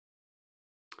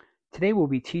Today we'll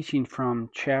be teaching from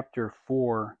chapter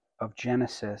 4 of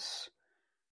Genesis.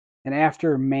 And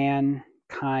after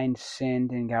mankind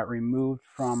sinned and got removed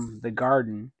from the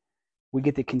garden, we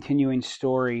get the continuing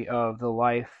story of the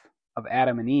life of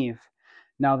Adam and Eve.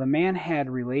 Now the man had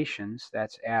relations,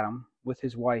 that's Adam, with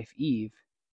his wife Eve,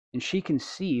 and she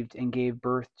conceived and gave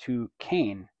birth to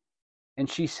Cain. And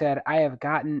she said, I have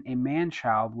gotten a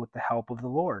man-child with the help of the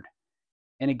Lord.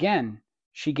 And again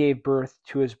she gave birth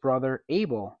to his brother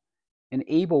Abel. And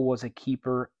Abel was a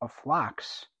keeper of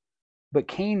flocks, but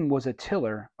Cain was a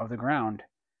tiller of the ground.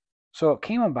 So it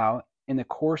came about in the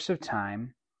course of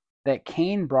time that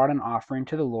Cain brought an offering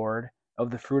to the Lord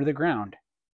of the fruit of the ground.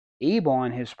 Abel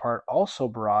on his part also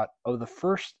brought of the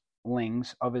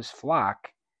firstlings of his flock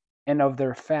and of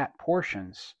their fat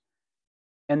portions.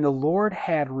 And the Lord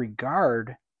had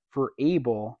regard for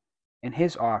Abel and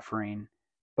his offering,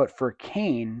 but for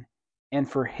Cain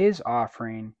and for his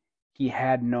offering he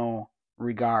had no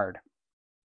regard.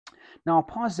 Now I'll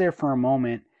pause there for a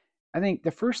moment. I think the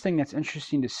first thing that's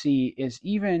interesting to see is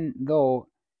even though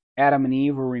Adam and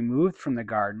Eve were removed from the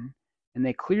garden, and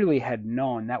they clearly had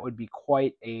known that would be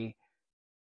quite a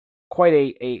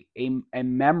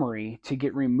memory to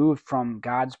get removed from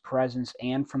God's presence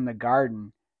and from the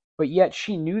garden, but yet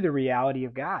she knew the reality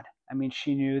of God. I mean,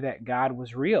 she knew that God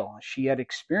was real. She had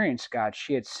experienced God.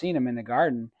 She had seen him in the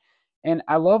garden. And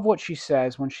I love what she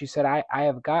says when she said, I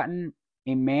have gotten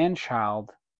a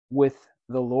man-child with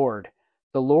the Lord.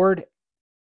 The Lord,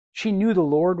 she knew the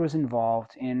Lord was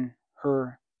involved in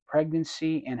her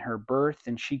pregnancy and her birth,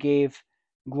 and she gave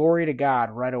glory to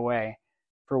God right away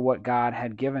for what God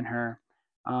had given her.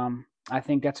 I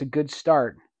think that's a good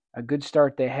start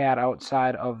they had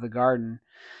outside of the garden.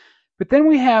 But then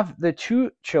we have the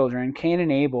two children, Cain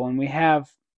and Abel, and we have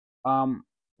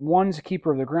one's a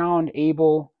keeper of the ground,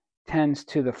 Abel tends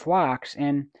to the flocks,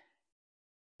 and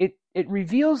it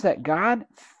reveals that God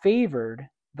favored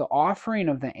the offering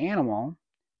of the animal,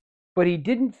 but he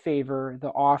didn't favor the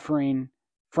offering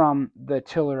from the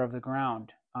tiller of the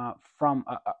ground, from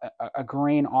a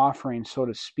grain offering, so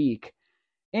to speak.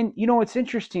 And it's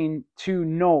interesting to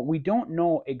know, we don't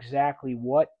know exactly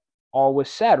what all was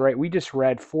said, right? We just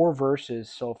read 4 verses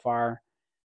so far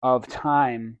of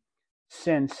time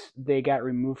since they got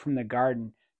removed from the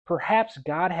garden. Perhaps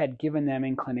God had given them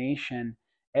inclination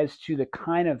as to the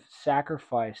kind of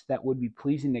sacrifice that would be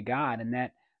pleasing to God, and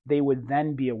that they would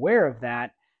then be aware of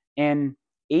that. And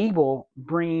Abel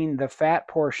bringing the fat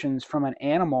portions from an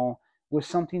animal was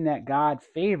something that God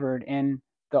favored, and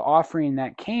the offering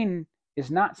that Cain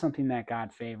is not something that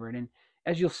God favored. And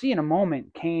as you'll see in a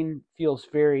moment, Cain feels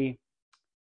very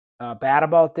bad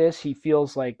about this. He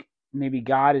feels like maybe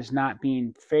God is not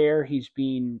being fair. He's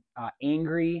being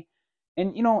angry.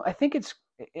 And, I think it's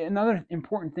another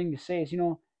important thing to say is,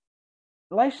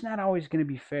 life's not always going to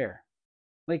be fair.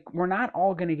 Like, we're not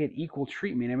all going to get equal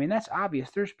treatment. I mean, that's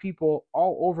obvious. There's people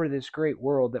all over this great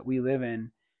world that we live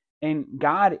in, and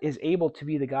God is able to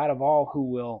be the God of all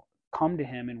who will come to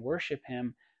him and worship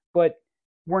him. But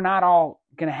we're not all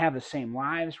going to have the same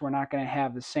lives. We're not going to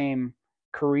have the same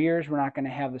careers. We're not going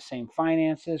to have the same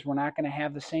finances. We're not going to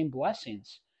have the same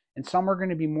blessings. And some are going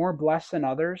to be more blessed than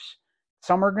others.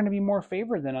 Some are going to be more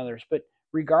favored than others. But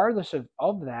regardless of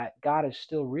that, God is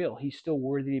still real. He's still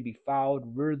worthy to be followed,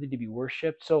 worthy to be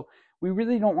worshipped. So we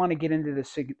really don't want to get into the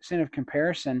sin of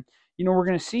comparison. We're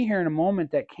going to see here in a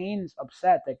moment that Cain's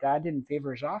upset that God didn't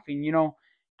favor his offering.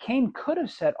 Cain could have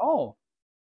said, oh,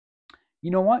 you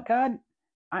know what, God?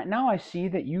 Now I see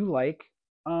that you like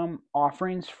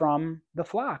offerings from the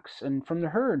flocks and from the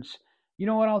herds. You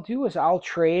know what I'll do is I'll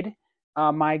trade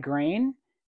my grain,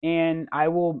 and I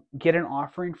will get an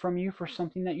offering from you for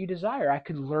something that you desire. I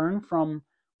could learn from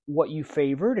what you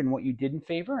favored and what you didn't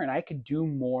favor, and I could do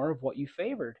more of what you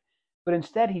favored. But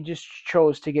instead, he just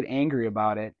chose to get angry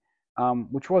about it,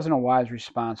 which wasn't a wise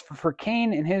response. For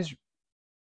Cain and his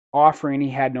offering,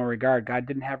 he had no regard. God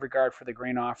didn't have regard for the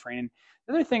grain offering. And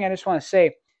the other thing I just want to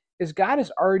say is God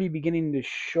is already beginning to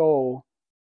show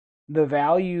the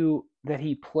value that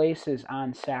he places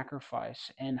on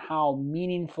sacrifice and how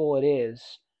meaningful it is.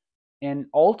 And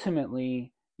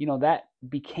ultimately, that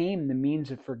became the means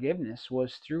of forgiveness,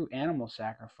 was through animal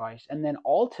sacrifice. And then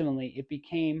ultimately it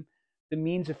became the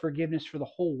means of forgiveness for the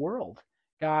whole world.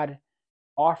 God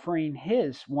offering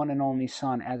his one and only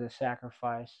son as a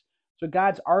sacrifice. So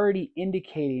God's already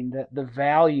indicating that the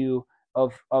value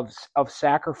of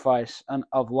sacrifice and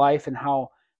of life, and how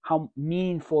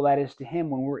meaningful that is to him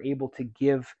when we're able to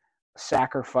give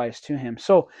sacrifice to him.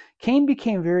 So Cain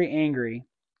became very angry,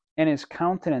 and his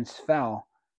countenance fell.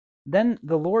 Then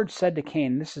the Lord said to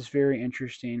Cain, this is very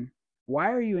interesting,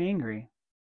 why are you angry?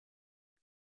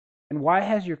 And why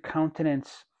has your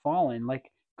countenance fallen?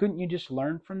 Like, couldn't you just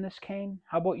learn from this, Cain?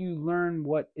 How about you learn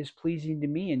what is pleasing to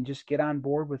me and just get on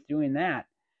board with doing that?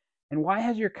 And why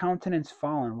has your countenance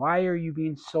fallen? Why are you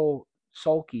being so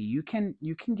sulky? You can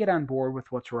get on board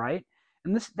with what's right.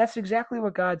 And that's exactly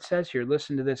what God says here.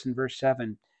 Listen to this in verse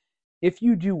 7. If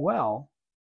you do well,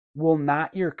 will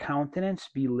not your countenance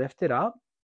be lifted up?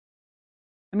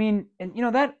 I mean, and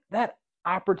that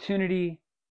opportunity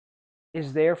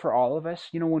is there for all of us.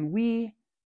 When we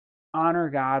honor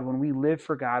God, when we live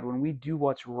for God, when we do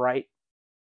what's right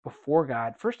before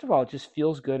God, first of all, it just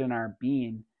feels good in our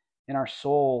being, in our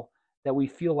soul, that we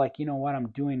feel like, what, I'm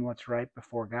doing what's right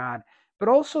before God. But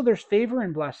also there's favor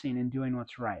and blessing in doing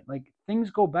what's right. Like,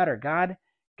 things go better.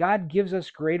 God gives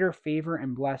us greater favor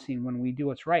and blessing when we do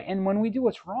what's right. And when we do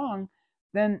what's wrong,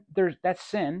 then that's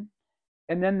sin.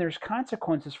 And then there's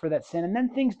consequences for that sin. And then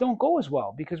things don't go as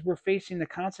well because we're facing the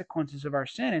consequences of our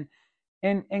sin.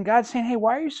 And God's saying, hey,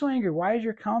 why are you so angry? Why is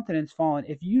your countenance fallen?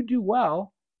 If you do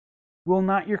well, will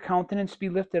not your countenance be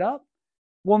lifted up?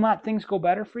 Will not things go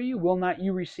better for you? Will not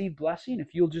you receive blessing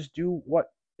if you'll just do what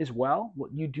is well,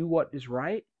 what you do what is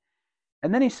right?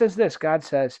 And then he says this, God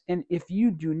says, and if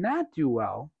you do not do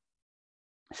well,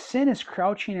 sin is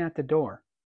crouching at the door,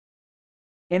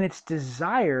 and its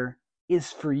desire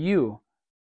is for you,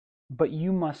 but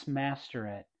you must master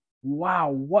it.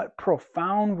 Wow, what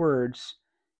profound words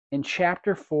in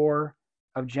chapter 4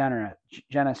 of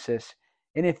Genesis.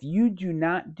 And if you do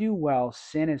not do well,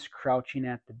 sin is crouching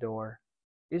at the door.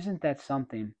 Isn't that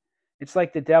something? It's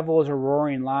like the devil is a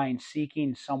roaring lion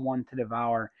seeking someone to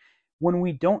devour. When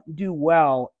we don't do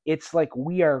well, it's like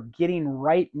we are getting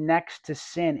right next to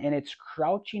sin and it's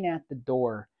crouching at the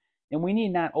door. And we need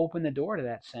not open the door to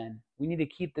that sin. We need to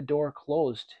keep the door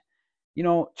closed.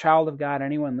 Child of God,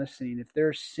 anyone listening, if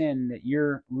there's sin that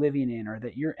you're living in or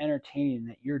that you're entertaining,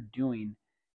 that you're doing,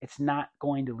 it's not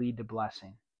going to lead to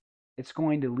blessing. It's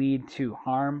going to lead to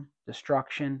harm,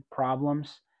 destruction,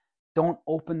 problems. Don't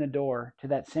open the door to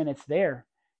that sin. It's there.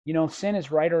 Sin is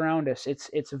right around us.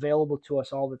 It's available to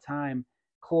us all the time.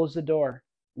 Close the door.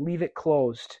 Leave it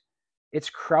closed. It's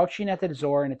crouching at the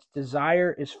door, and its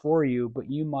desire is for you,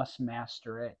 but you must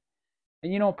master it.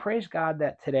 And praise God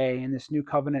that today, in this new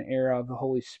covenant era of the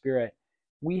Holy Spirit,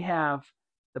 we have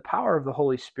the power of the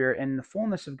Holy Spirit and the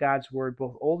fullness of God's word,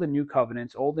 both Old and New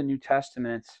Covenants, Old and New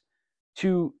Testaments,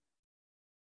 to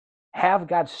have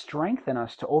God strengthen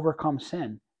us to overcome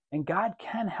sin. And God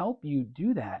can help you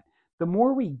do that. The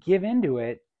more we give into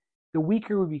it, the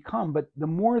weaker we become. But the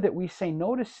more that we say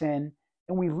no to sin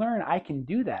and we learn, I can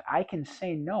do that. I can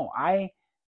say no.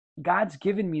 God's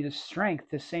given me the strength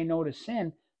to say no to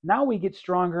sin. Now we get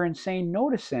stronger in saying no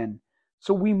to sin.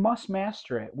 So we must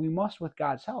master it. We must, with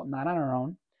God's help, not on our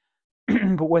own,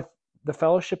 but with the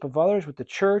fellowship of others, with the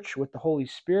church, with the Holy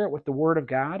Spirit, with the Word of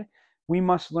God. We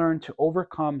must learn to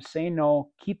overcome, say no,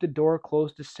 keep the door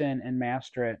closed to sin, and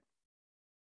master it.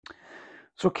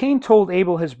 So Cain told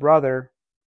Abel his brother,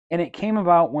 and it came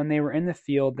about when they were in the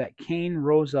field that Cain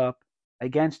rose up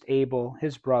against Abel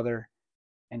his brother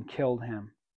and killed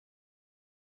him.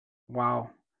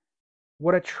 Wow.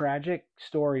 What a tragic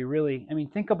story, really. I mean,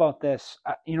 think about this.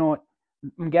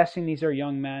 I'm guessing these are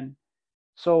young men.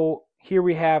 So here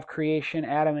we have creation,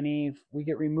 Adam and Eve. We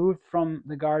get removed from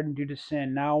the garden due to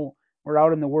sin. Now we're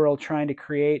out in the world trying to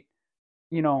create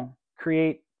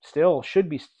still should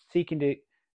be seeking to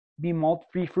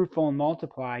be fruitful and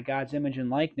multiply God's image and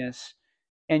likeness.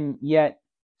 And yet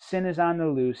sin is on the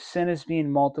loose. Sin is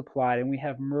being multiplied, and we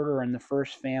have murder in the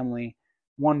first family,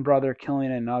 one brother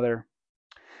killing another.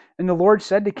 And the Lord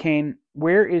said to Cain,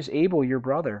 "Where is Abel, your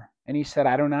brother?" And he said,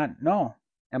 "I do not know.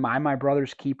 Am I my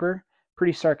brother's keeper?"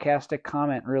 Pretty sarcastic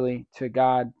comment, really, to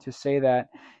God to say that.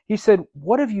 He said,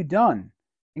 "What have you done?"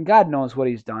 And God knows what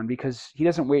he's done because he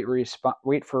doesn't wait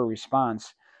for a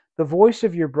response. "The voice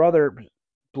of your brother's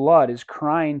blood is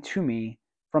crying to me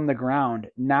from the ground.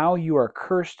 Now you are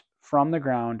cursed from the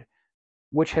ground,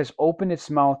 which has opened its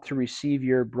mouth to receive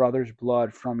your brother's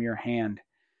blood from your hand."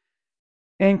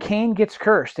 And Cain gets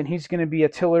cursed, and he's going to be a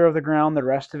tiller of the ground the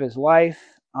rest of his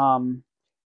life.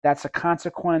 That's a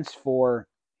consequence for,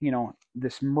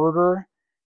 this murder.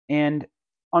 And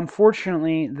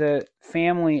unfortunately, the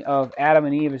family of Adam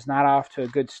and Eve is not off to a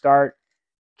good start.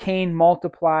 Cain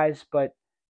multiplies, but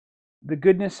the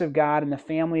goodness of God and the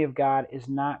family of God is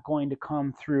not going to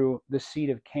come through the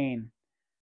seed of Cain.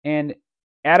 And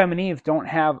Adam and Eve don't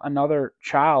have another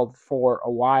child for a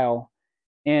while.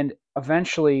 And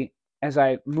eventually, as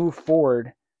I move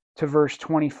forward to verse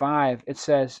 25, it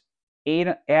says,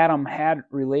 Adam had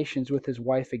relations with his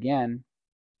wife again,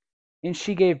 and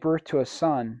she gave birth to a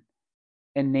son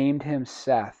and named him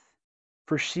Seth.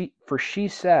 For she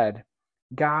said,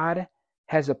 God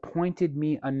has appointed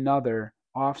me another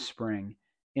offspring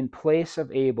in place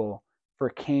of Abel, for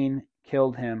Cain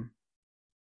killed him.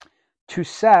 To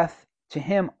Seth, to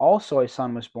him also a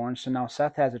son was born. So now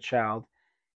Seth has a child,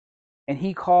 and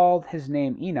he called his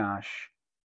name Enosh.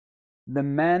 The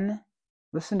men,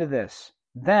 listen to this,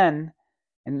 then,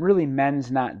 and really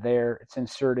men's not there, it's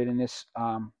inserted in this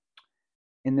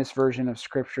version of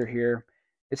scripture here.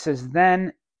 It says,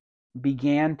 then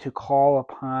began to call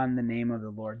upon the name of the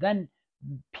Lord. Then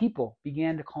people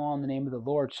began to call on the name of the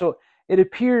Lord. So it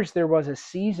appears there was a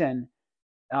season,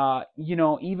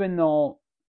 even though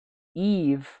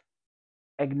Eve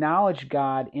acknowledged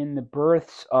God in the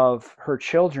births of her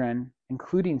children,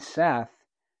 including Seth,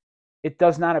 it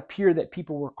does not appear that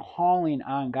people were calling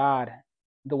on God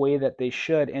the way that they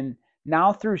should. And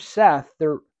now through Seth,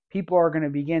 people are going to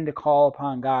begin to call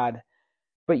upon God.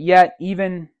 But yet,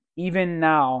 even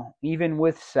now, even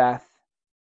with Seth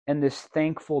and this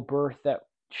thankful birth that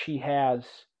she has,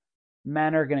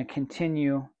 men are going to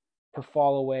continue to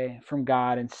fall away from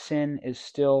God, and sin is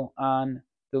still on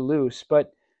the loose.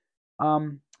 But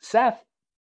Seth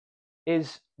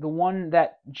is the one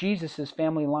that Jesus'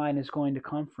 family line is going to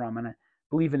come from. And I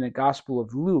believe in the Gospel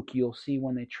of Luke, you'll see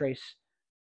when they trace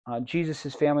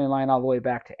Jesus' family line all the way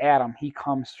back to Adam, he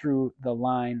comes through the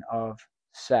line of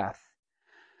Seth.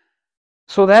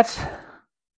 So that's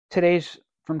today's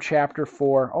from chapter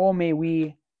 4. Oh, may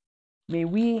we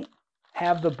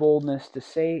have the boldness to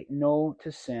say no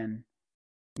to sin.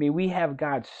 May we have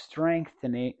God's strength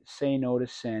to say no to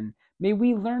sin. May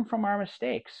we learn from our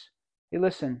mistakes. Hey,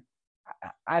 listen,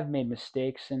 I've made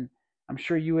mistakes, and I'm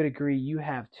sure you would agree you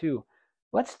have too.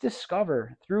 Let's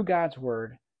discover through God's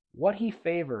word what he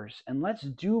favors, and let's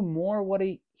do more what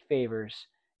he favors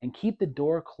and keep the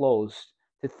door closed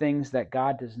to things that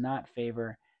God does not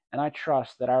favor. And I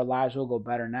trust that our lives will go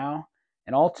better now,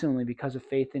 and ultimately, because of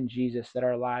faith in Jesus, that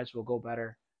our lives will go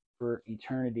better for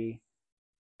eternity.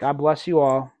 God bless you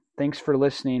all. Thanks for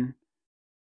listening.